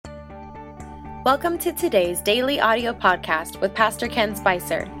Welcome to today's daily audio podcast with Pastor Ken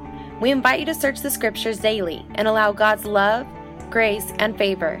Spicer. We invite you to search the scriptures daily and allow God's love, grace, and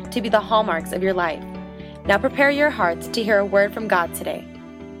favor to be the hallmarks of your life. Now prepare your hearts to hear a word from God today.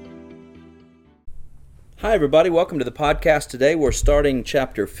 Hi everybody, welcome to the podcast today. We're starting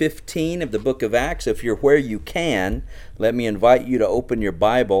chapter 15 of the book of Acts. If you're where you can, let me invite you to open your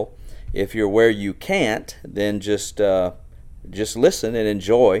Bible. If you're where you can't, then just listen and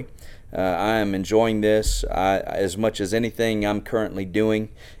enjoy. I am enjoying this as much as anything I'm currently doing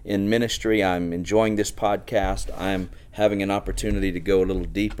in ministry. I'm enjoying this podcast. I'm having an opportunity to go a little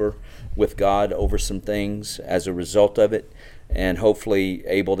deeper with God over some things as a result of it, and hopefully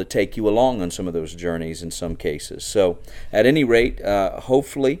able to take you along on some of those journeys in some cases. So at any rate,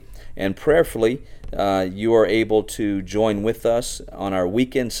 hopefully and prayerfully, you are able to join with us on our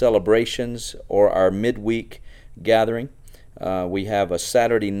weekend celebrations or our midweek gathering. We have a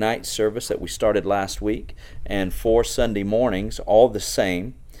Saturday night service that we started last week, and 4 Sunday mornings, all the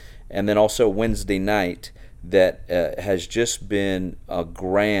same, and then also Wednesday night that has just been a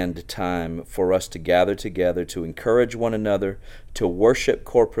grand time for us to gather together, to encourage one another, to worship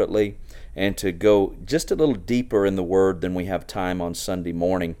corporately, and to go just a little deeper in the Word than we have time on Sunday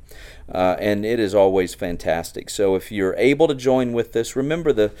morning. And it is always fantastic. So if you're able to join with us,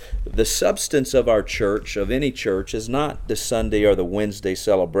 remember the substance of our church, of any church, is not the Sunday or the Wednesday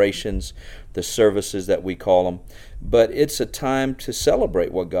celebrations, the services that we call them, but it's a time to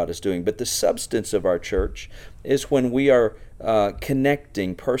celebrate what God is doing. But the substance of our church is when we are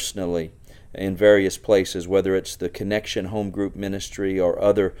connecting personally in various places, whether it's the Connection Home Group Ministry or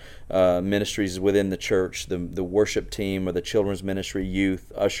other ministries within the church, the worship team or the children's ministry,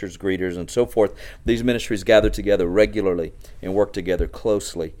 youth, ushers, greeters, and so forth. These ministries gather together regularly and work together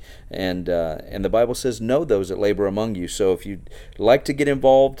closely. And the Bible says, know those that labor among you. So if you'd like to get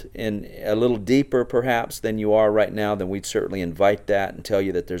involved in a little deeper perhaps than you are right now, then we'd certainly invite that and tell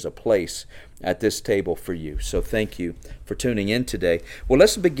you that there's a place at this table for you. So thank you for tuning in today. Well,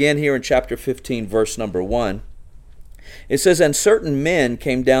 let's begin here in chapter 15, verse number 1. It says, "And certain men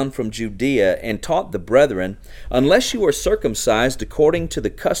came down from Judea and taught the brethren, unless you are circumcised according to the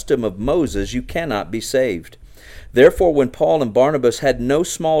custom of Moses, you cannot be saved. Therefore, when Paul and Barnabas had no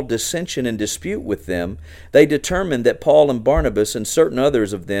small dissension and dispute with them, they determined that Paul and Barnabas and certain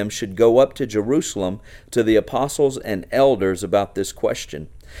others of them should go up to Jerusalem to the apostles and elders about this question."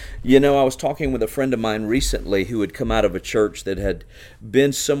 You know, I was talking with a friend of mine recently who had come out of a church that had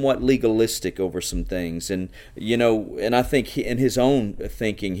been somewhat legalistic over some things. And, you know, and I think in his own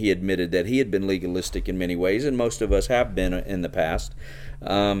thinking, he admitted that he had been legalistic in many ways, and most of us have been in the past.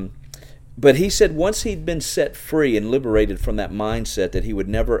 But he said once he'd been set free and liberated from that mindset, that he would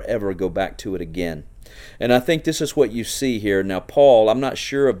never, ever go back to it again. And I think this is what you see here. Now, Paul, I'm not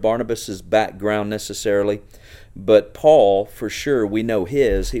sure of Barnabas' background necessarily, but Paul, for sure, we know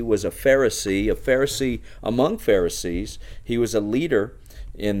his. He was a Pharisee among Pharisees. He was a leader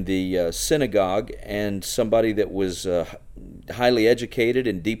in the synagogue and somebody that was highly educated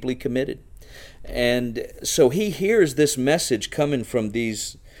and deeply committed. And so he hears this message coming from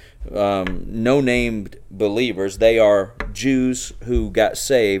these no-named believers. They are Jews who got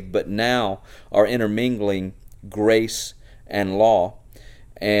saved, but now are intermingling grace and law.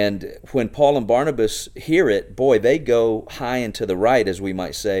 And when Paul and Barnabas hear it, boy, they go high and to the right, as we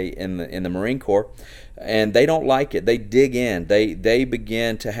might say in the Marine Corps, and they don't like it. They dig in. They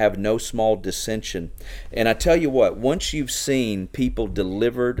begin to have no small dissension. And I tell you what, once you've seen people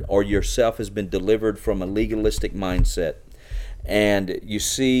delivered, or yourself has been delivered from a legalistic mindset, and you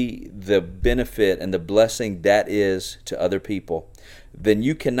see the benefit and the blessing that is to other people, then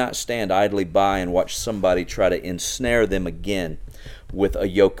you cannot stand idly by and watch somebody try to ensnare them again with a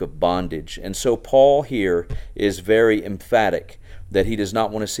yoke of bondage. And so Paul here is very emphatic that he does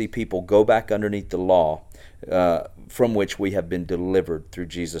not want to see people go back underneath the law from which we have been delivered through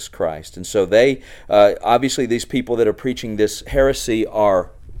Jesus Christ. And so they, obviously these people that are preaching this heresy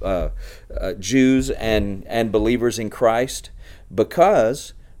are Jews and believers in Christ,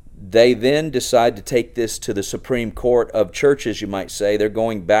 because they then decide to take this to the Supreme Court of churches, you might say. They're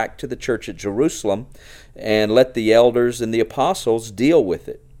going back to the church at Jerusalem and let the elders and the apostles deal with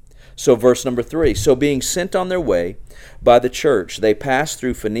it. So verse number 3, "So being sent on their way by the church, they passed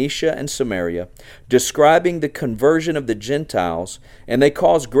through Phoenicia and Samaria, describing the conversion of the Gentiles, and they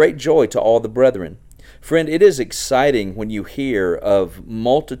caused great joy to all the brethren. Friend, it is exciting when you hear of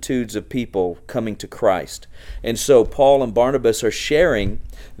multitudes of people coming to Christ. And so Paul and Barnabas are sharing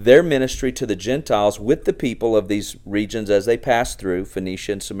their ministry to the Gentiles with the people of these regions as they pass through,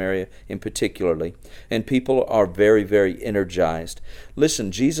 Phoenicia and Samaria in particularly. And people are very, very energized.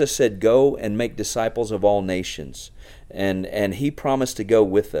 Listen, Jesus said, "Go and make disciples of all nations." And he promised to go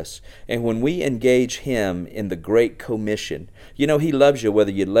with us. And when we engage him in the Great Commission, he loves you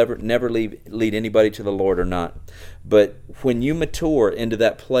whether you never lead anybody to the Lord or not. But when you mature into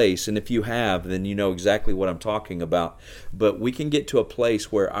that place, and if you have, then you know exactly what I'm talking about. But we can get to a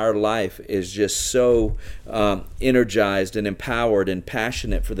place where our life is just so energized and empowered and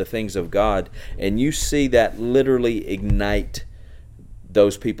passionate for the things of God. And you see that literally ignite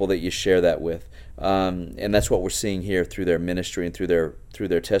those people that you share that with. And that's what we're seeing here through their ministry and through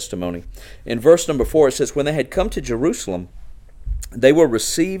their testimony. In verse number 4, it says, "When they had come to Jerusalem, they were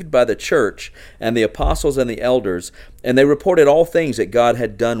received by the church and the apostles and the elders, and they reported all things that God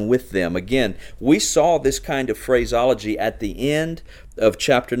had done with them." Again, we saw this kind of phraseology at the end of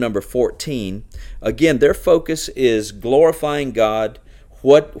chapter number 14. Again, their focus is glorifying God,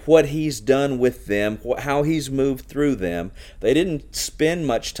 what he's done with them, how he's moved through them. They didn't spend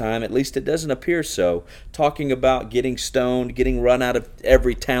much time, at least it doesn't appear so, talking about getting stoned, getting run out of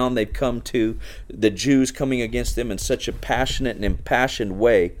every town they've come to, the Jews coming against them in such a passionate and impassioned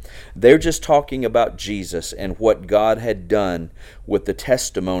way. They're just talking about Jesus and what God had done with the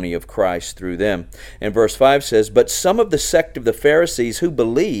testimony of Christ through them. And verse 5 says, "But some of the sect of the Pharisees who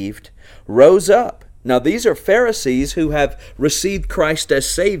believed rose up." Now, these are Pharisees who have received Christ as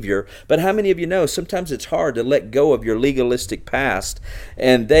Savior, but how many of you know sometimes it's hard to let go of your legalistic past?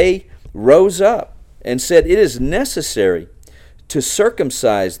 And they rose up and said, "It is necessary to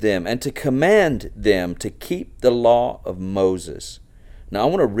circumcise them and to command them to keep the law of Moses." Now, I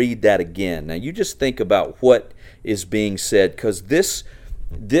want to read that again. Now, you just think about what is being said, because this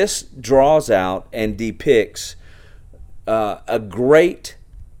draws out and depicts a great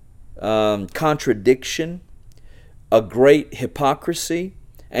contradiction, a great hypocrisy,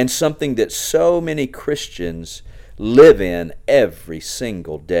 and something that so many Christians live in every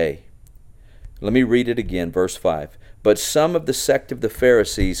single day. Let me read it again, verse 5. "But some of the sect of the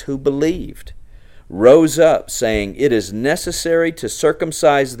Pharisees who believed rose up, saying, 'It is necessary to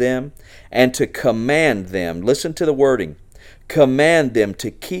circumcise them and to command them,'" listen to the wording, "command them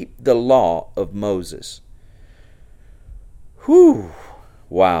to keep the law of Moses." Whew,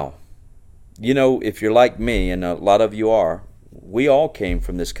 wow. If you're like me, and a lot of you are, we all came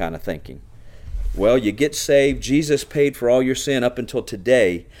from this kind of thinking. Well, you get saved, Jesus paid for all your sin up until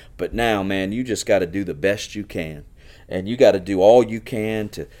today, but now, man, you just got to do the best you can. And you got to do all you can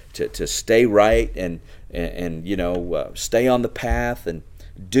to stay right and stay on the path and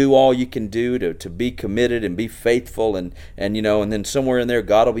do all you can do to be committed and be faithful and then somewhere in there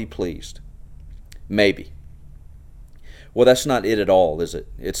God will be pleased. Maybe. Well, that's not it at all, is it?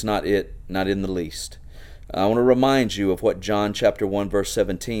 It's not it, not in the least. I want to remind you of what John chapter 1 verse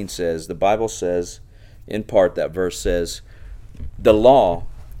 17 says. The Bible says, in part that verse says, "The law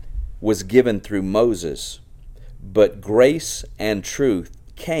was given through Moses, but grace and truth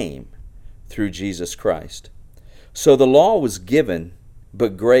came through Jesus Christ." So the law was given,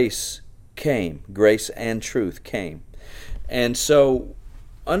 but grace came. Grace and truth came. And so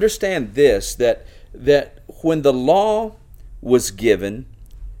understand this, that when the law was given,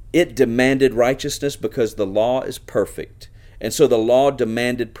 it demanded righteousness because the law is perfect. And so the law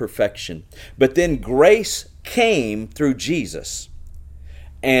demanded perfection. But then grace came through Jesus.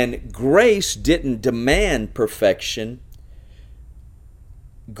 And grace didn't demand perfection.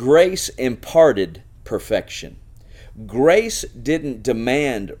 Grace imparted perfection. Grace didn't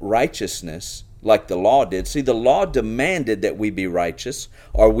demand righteousness like the law did. See, the law demanded that we be righteous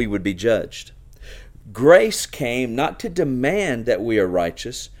or we would be judged. Grace came not to demand that we are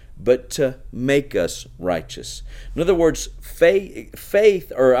righteous, but to make us righteous. In other words, grace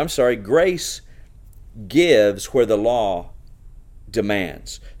gives where the law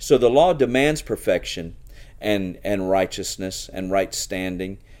demands. So the law demands perfection and righteousness and right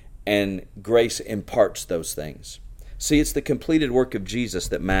standing, and grace imparts those things. See, it's the completed work of Jesus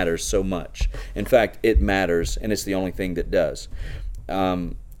that matters so much. In fact, it matters, and it's the only thing that does.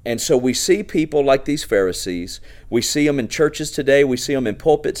 And so we see people like these Pharisees. We see them in churches today. We see them in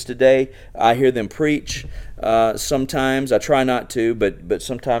pulpits today. I hear them preach sometimes. I try not to, but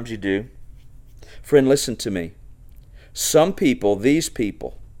sometimes you do. Friend, listen to me. Some people, these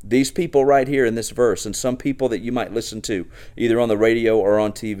people right here in this verse, and some people that you might listen to, either on the radio or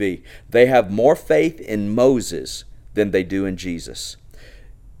on TV, they have more faith in Moses than they do in Jesus.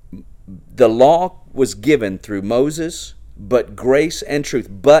 The law was given through Moses, but grace and truth,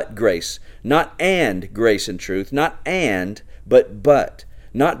 but grace, not and grace and truth, not and, but,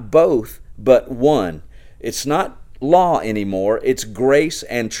 not both, but one. It's not law anymore, it's grace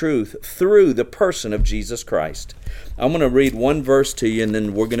and truth through the person of Jesus Christ. I'm going to read one verse to you, and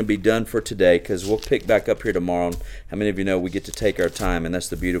then we're going to be done for today, because we'll pick back up here tomorrow. How many of you know we get to take our time, and that's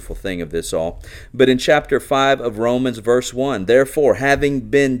the beautiful thing of this all. But in chapter 5 of Romans, verse 1, therefore, having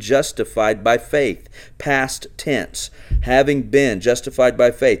been justified by faith, past tense, having been justified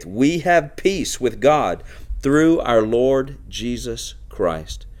by faith, we have peace with God through our Lord Jesus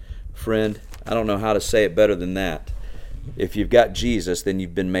Christ. Friend, I don't know how to say it better than that. If you've got Jesus, then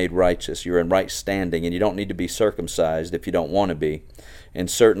you've been made righteous. You're in right standing, and you don't need to be circumcised if you don't want to be. And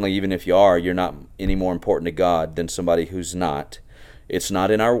certainly, even if you are, you're not any more important to God than somebody who's not. It's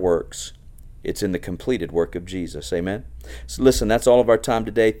not in our works. It's in the completed work of Jesus. Amen? So listen, that's all of our time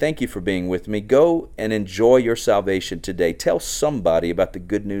today. Thank you for being with me. Go and enjoy your salvation today. Tell somebody about the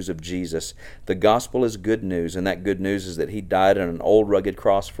good news of Jesus. The gospel is good news, and that good news is that He died on an old rugged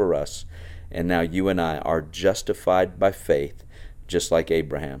cross for us. And now you and I are justified by faith, just like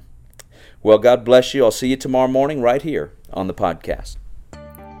Abraham. Well, God bless you. I'll see you tomorrow morning right here on the podcast.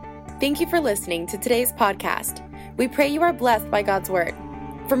 Thank you for listening to today's podcast. We pray you are blessed by God's Word.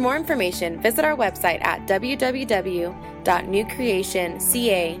 For more information, visit our website at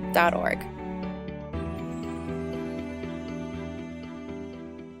www.newcreationca.org.